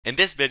In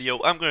this video,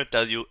 I'm gonna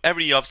tell you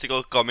every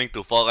obstacle coming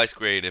to Fall Guys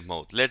Creative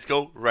Mode. Let's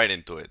go right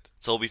into it.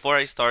 So before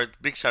I start,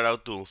 big shout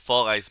out to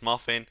Fall Guys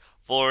Muffin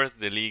for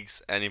the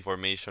leaks and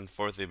information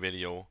for the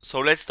video. So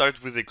let's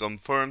start with the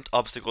confirmed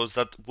obstacles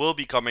that will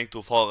be coming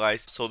to Fall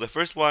Guys. So the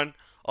first one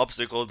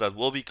obstacle that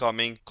will be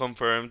coming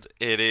confirmed,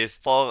 it is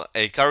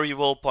a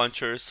carryable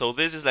puncher. So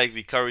this is like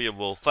the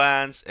carryable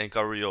fans and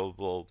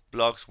carryable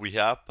blocks we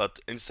have, but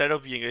instead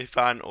of being a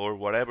fan or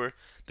whatever,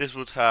 this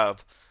would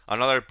have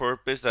another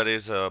purpose, that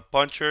is a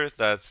puncher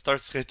that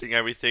starts hitting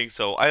everything.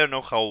 So I don't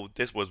know how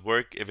this would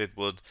work, if it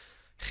would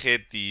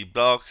hit the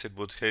blocks, it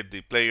would hit the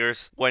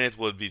players, when it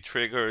would be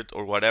triggered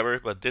or whatever,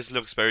 but this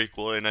looks very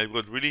cool and I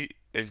would really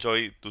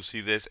enjoy to see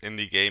this in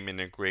the game in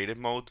a creative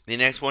mode. The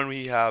next one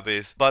we have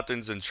is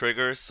buttons and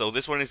triggers. So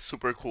this one is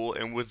super cool,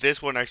 and with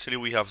this one actually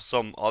we have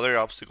some other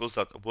obstacles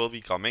that will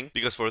be coming,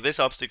 because for this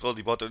obstacle,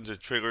 the buttons and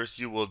triggers,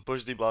 you would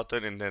push the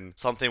button and then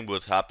something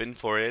would happen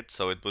for it,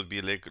 so it would be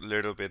like a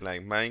little bit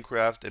like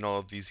Minecraft and all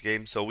of these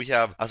games. So we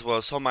have as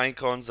well some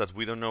icons that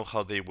we don't know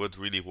how they would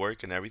really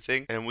work and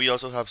everything, and we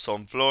also have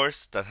some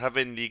floors that have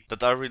been leaked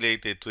that are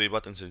related to the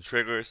buttons and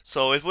triggers.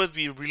 So it would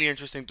be really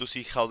interesting to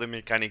see how the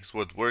mechanics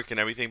would work and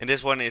everything, and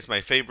this one is my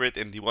favorite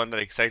and the one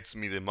that excites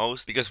me the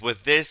most, because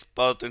with this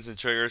buttons and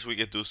triggers we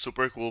get to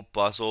super cool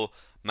puzzle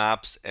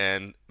maps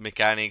and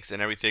mechanics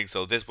and everything.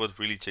 So this would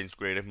really change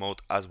creative mode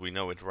as we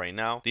know it right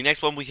now. The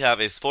next one we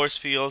have is force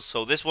fields.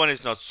 So this one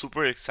is not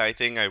super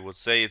exciting, I would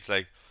say.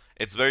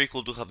 It's very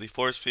cool to have the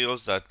force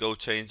fields that go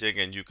changing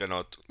and you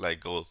cannot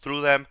like go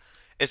through them.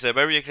 It's a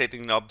very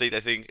exciting update. I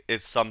think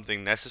it's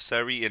something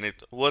necessary and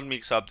it would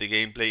mix up the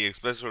gameplay,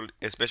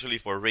 especially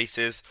for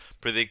races,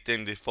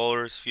 predicting the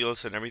force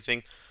fields and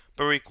everything.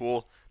 Very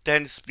cool.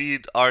 Then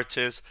speed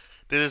arches.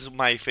 This is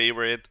my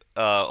favorite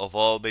of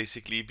all,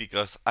 basically,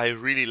 because I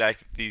really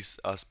like these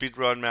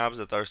speedrun maps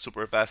that are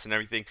super fast and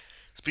everything.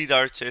 Speed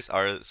arches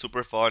are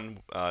super fun.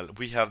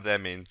 We have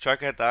them in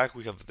track attack,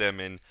 we have them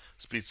in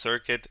speed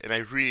circuit, and I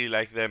really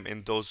like them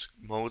in those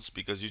modes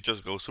because you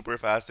just go super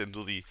fast and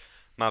do the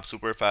map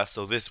super fast.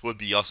 So this would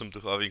be awesome to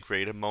have in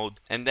creative mode.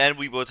 And then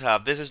we would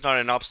have, this is not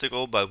an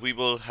obstacle, but we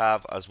will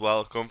have as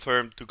well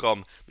confirmed to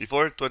come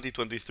before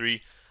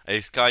 2023 a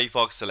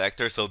skybox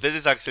selector. So this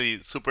is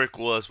actually super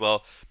cool as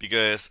well,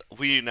 because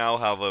we now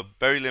have a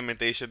very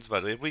limitations,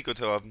 but if we could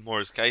have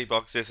more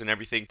skyboxes and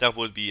everything, that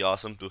would be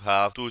awesome to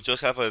have, to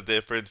just have a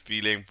different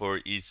feeling for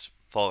each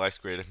Fall Guys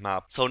creative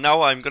map. So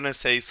now I'm gonna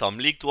say some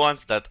leaked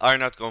ones that are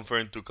not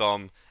confirmed to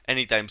come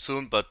anytime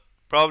soon, but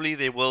probably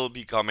they will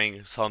be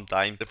coming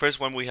sometime. The first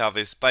one we have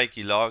is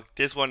Spiky Log.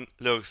 This one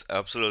looks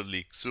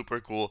absolutely super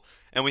cool.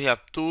 And we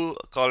have two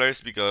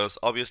colors because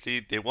obviously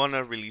they want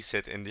to release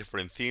it in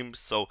different themes.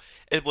 So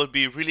it would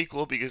be really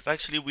cool, because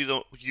actually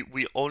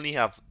we only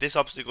have this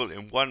obstacle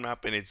in one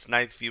map and it's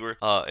Night Fever.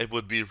 It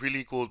would be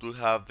really cool to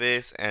have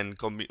this and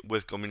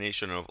with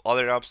combination of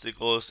other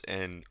obstacles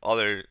and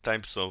other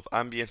types of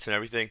ambience and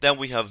everything. Then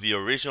we have the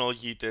original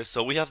Yeetus.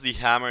 So we have the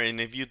hammer,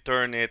 and if you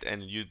turn it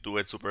and you do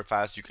it super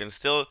fast, you can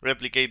still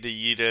replicate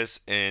the Yeetus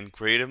in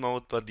creative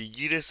mode, but the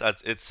Yeetus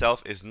as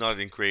itself is not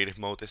in creative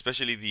mode,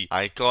 especially the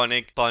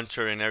iconic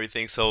puncher and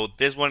everything. So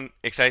this one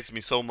excites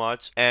me so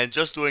much, and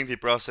just doing the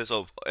process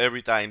of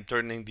every time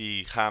turning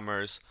the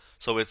hammers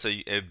so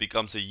it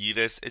becomes a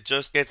Yeetus, it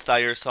just gets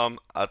tiresome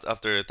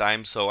after a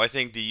time. So I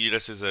think the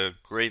Yeetus is a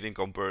great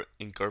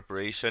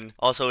incorporation.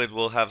 Also, it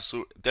will have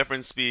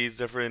different speeds,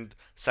 different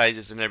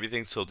sizes and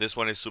everything, so this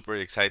one is super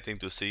exciting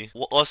to see.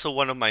 Also,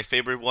 one of my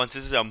favorite ones,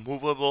 this is a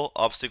movable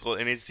obstacle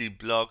and it's the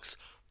blocks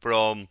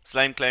from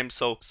Slime Climb.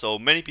 So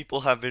many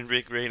people have been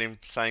recreating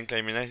Slime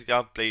Climb, and I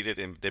have played it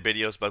in the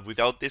videos, but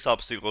without these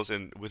obstacles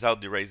and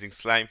without the rising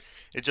slime,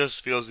 it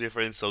just feels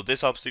different. So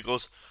these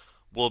obstacles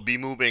will be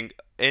moving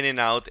in and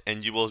out,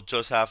 and you will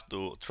just have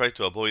to try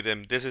to avoid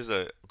them. This is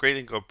a great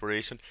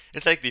incorporation.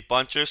 It's like the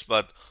punchers,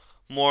 but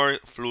more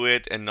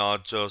fluid and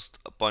not just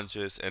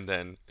punches and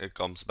then it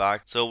comes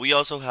back. So we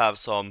also have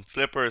some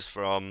flippers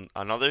from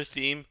another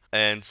theme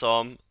and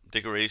some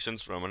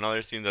decorations from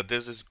another theme, that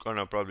this is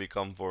gonna probably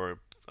come for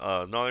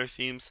another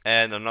themes,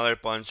 and another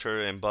puncher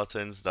and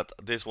buttons that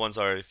these ones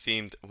are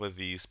themed with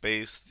the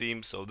space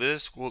theme. So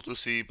this is cool to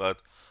see, but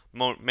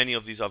many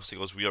of these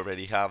obstacles we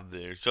already have,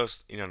 they're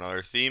just in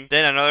another theme.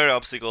 Then another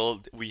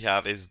obstacle we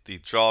have is the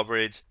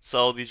drawbridge.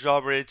 So the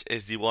drawbridge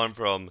is the one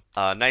from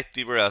Night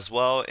Fever as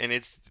well, and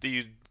it's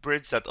the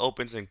bridge that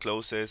opens and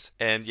closes.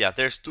 And yeah,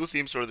 there's two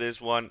themes for this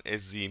one.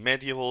 It's the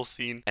medieval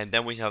theme, and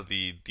then we have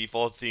the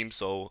default theme.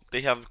 So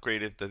they have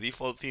created the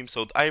default theme,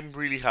 so I'm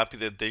really happy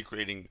that they're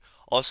creating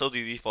also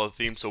the default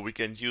theme, so we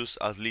can use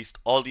at least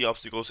all the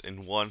obstacles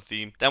in one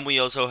theme. Then we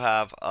also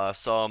have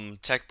some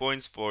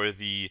checkpoints for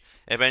the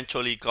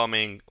eventually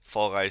coming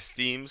Fall Guys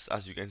themes,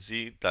 as you can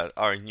see, that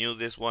are new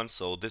this one.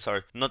 So these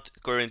are not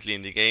currently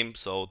in the game,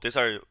 so these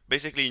are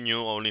basically new,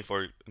 only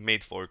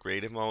made for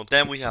creative mode.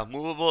 Then we have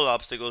movable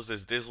obstacles,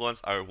 as these ones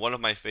are one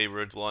of my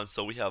favorite ones.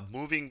 So we have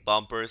moving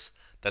bumpers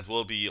that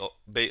will be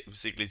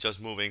basically just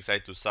moving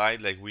side to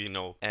side, like we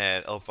know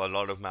of a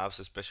lot of maps,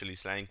 especially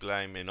Slime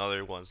Climb and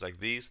other ones like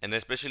these, and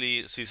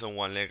especially Season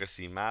 1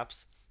 Legacy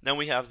maps. Then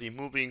we have the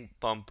moving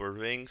bumper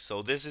ring.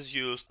 So this is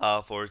used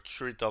for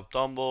treetop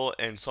tumble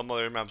and some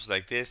other maps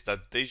like this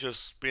that they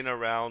just spin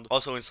around.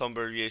 Also in some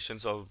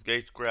variations of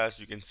gate grass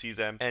you can see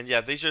them. And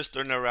yeah, they just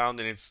turn around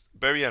and it's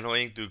very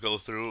annoying to go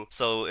through.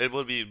 So it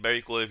would be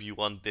very cool if you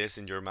want this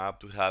in your map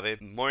to have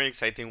it. More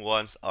exciting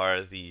ones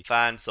are the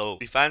fans. So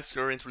the fans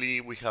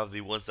currently we have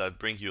the ones that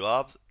bring you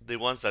up. The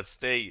ones that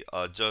stay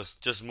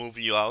just move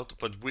you out,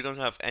 but we don't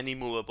have any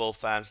movable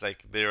fans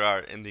like there are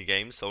in the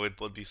game, so it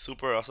would be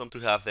super awesome to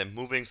have them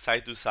moving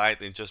side to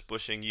side and just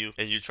pushing you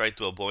and you try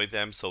to avoid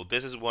them. So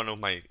this is one of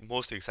my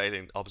most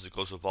exciting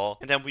obstacles of all.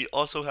 And then we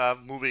also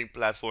have moving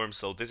platforms,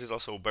 so this is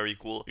also very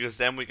cool because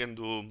then we can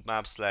do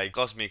maps like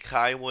Cosmic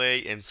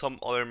Highway and some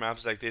other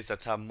maps like this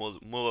that have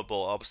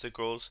movable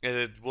obstacles, and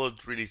it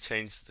would really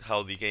change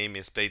how the game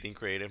is played in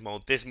creative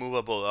mode. These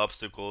movable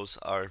obstacles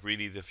are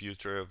really the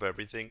future of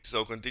everything.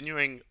 So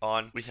continuing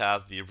on, we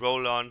have the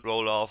roll on,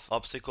 roll off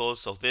obstacles.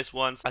 So this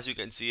one, as you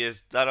can see,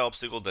 is that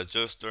obstacle that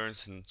just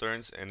turns and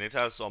turns, and it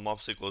has some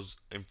obstacles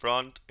in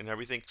front and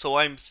everything. So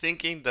I'm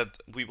thinking that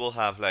we will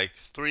have like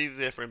 3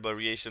 different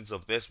variations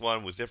of this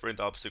one with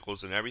different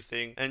obstacles and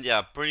everything. And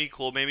yeah, pretty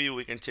cool. Maybe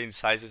we can change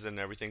sizes and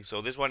everything.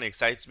 So this one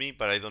excites me,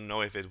 but I don't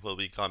know if it will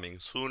be coming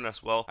soon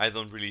as well. I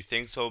don't really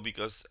think so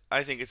because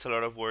I think it's a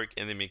lot of work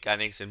and the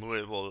mechanics and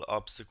movable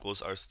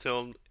obstacles are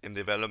still in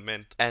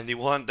development. And the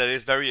one that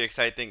is very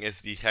exciting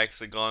is the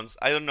Hex-a-Gones.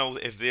 I don't know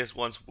if these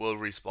ones will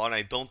respawn,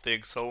 I don't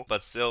think so,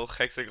 but still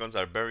Hex-a-Gones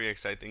are very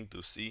exciting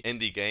to see in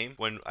the game.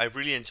 When I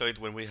really enjoyed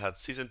when we had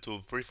season 2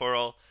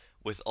 free-for-all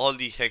with all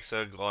the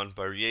Hex-a-Gone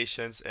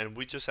variations, and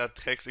we just had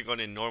Hex-a-Gone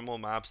in normal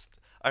maps.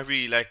 I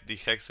really like the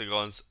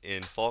Hex-a-Gones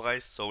in Fall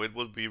Guys, so it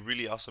would be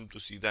really awesome to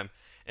see them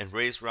and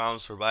race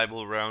rounds,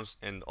 survival rounds,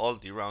 and all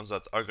the rounds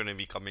that are going to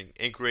be coming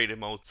in creative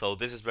mode. So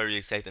this is very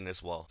exciting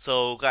as well.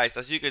 So guys,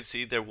 as you can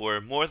see, there were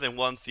more than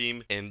one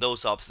theme in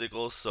those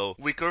obstacles. So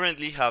we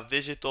currently have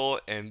digital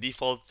and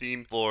default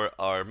theme for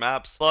our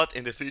maps, but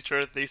in the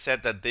future they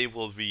said that they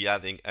will be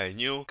adding a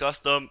new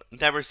custom,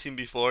 never seen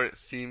before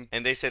theme,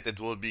 and they said it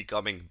will be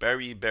coming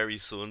very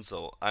soon.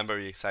 So I'm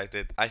very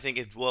excited. I think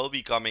it will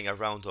be coming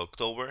around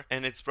October,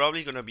 and it's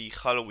probably gonna be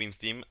Halloween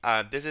theme.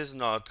 This is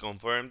not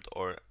confirmed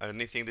or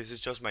anything, this is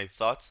just my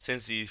thoughts.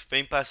 Since the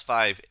Fame Pass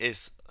 5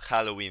 is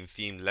Halloween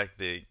themed like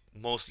the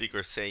most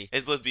leakers say,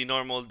 it would be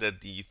normal that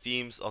the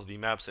themes of the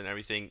maps and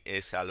everything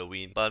is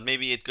Halloween, but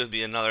maybe it could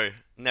be another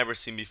never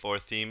seen before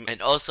theme.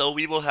 And also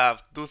we will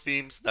have 2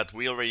 themes that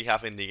we already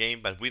have in the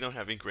game but we don't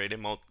have in creative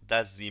mode.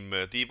 That's the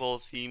medieval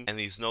theme and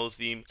the snow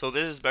theme. So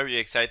this is very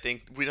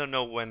exciting. We don't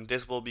know when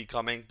this will be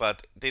coming,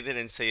 but they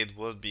didn't say it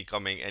will be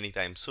coming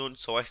anytime soon,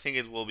 so I think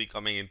it will be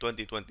coming in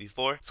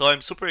 2024. So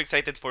I'm super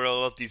excited for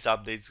all of these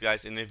updates,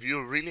 guys, and if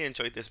you really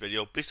enjoyed this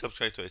video, please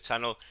subscribe to the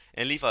channel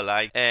and leave a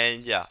like,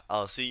 and yeah,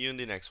 I'll see you in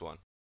the next one.